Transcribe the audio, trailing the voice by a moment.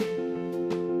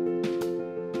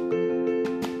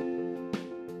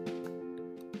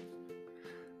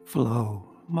Flow,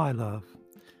 my love.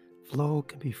 Flow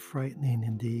can be frightening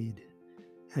indeed,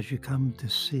 as you come to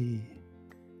see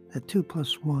that 2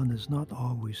 plus 1 is not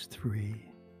always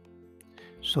 3.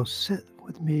 So sit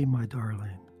with me, my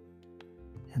darling,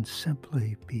 and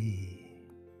simply be.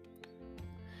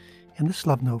 In this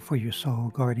love note for your soul,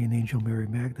 guardian angel Mary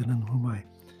Magdalene, whom I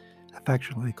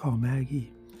affectionately call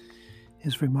Maggie,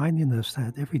 is reminding us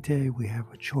that every day we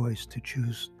have a choice to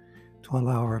choose to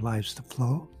allow our lives to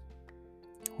flow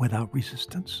without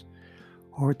resistance,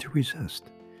 or to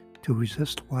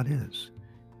resist what is,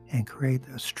 and create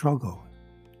a struggle.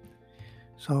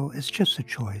 So it's just a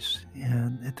choice,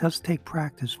 and it does take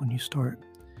practice when you start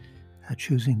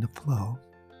choosing the flow,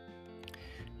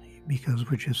 because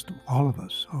all of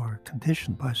us are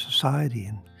conditioned by society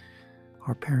and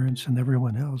our parents and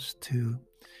everyone else to,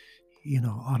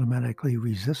 automatically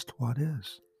resist what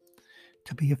is,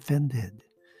 to be offended,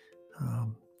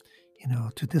 um,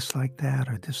 to dislike that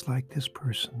or dislike this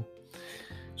person.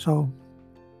 So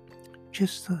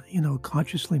just,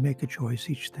 consciously make a choice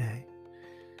each day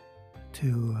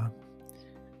to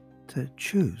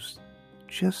choose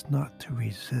just not to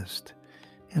resist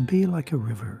and be like a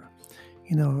river.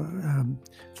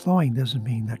 Flowing doesn't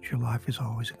mean that your life is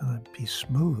always going to be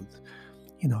smooth.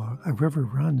 A river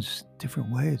runs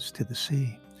different ways to the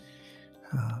sea.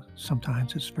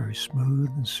 Sometimes it's very smooth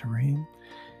and serene.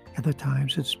 Other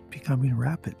times it's becoming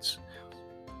rapids.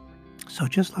 So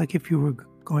just like if you were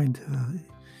going to,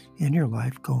 in your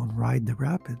life, go and ride the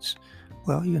rapids,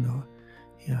 well, you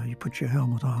put your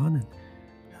helmet on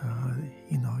and,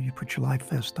 you put your life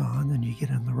vest on and you get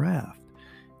in the raft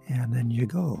and then you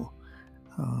go.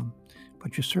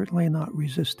 But you're certainly not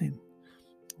resisting,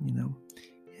 you know,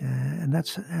 and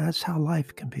that's how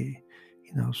life can be.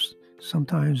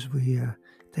 Sometimes we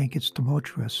think it's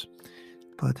tumultuous,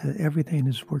 but everything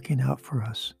is working out for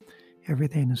us.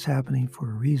 Everything is happening for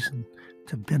a reason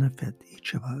to benefit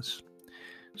each of us.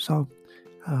 So,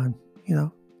 uh, you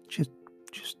know, just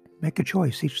make a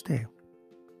choice each day.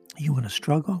 You want to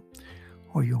struggle,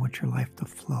 or you want your life to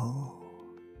flow.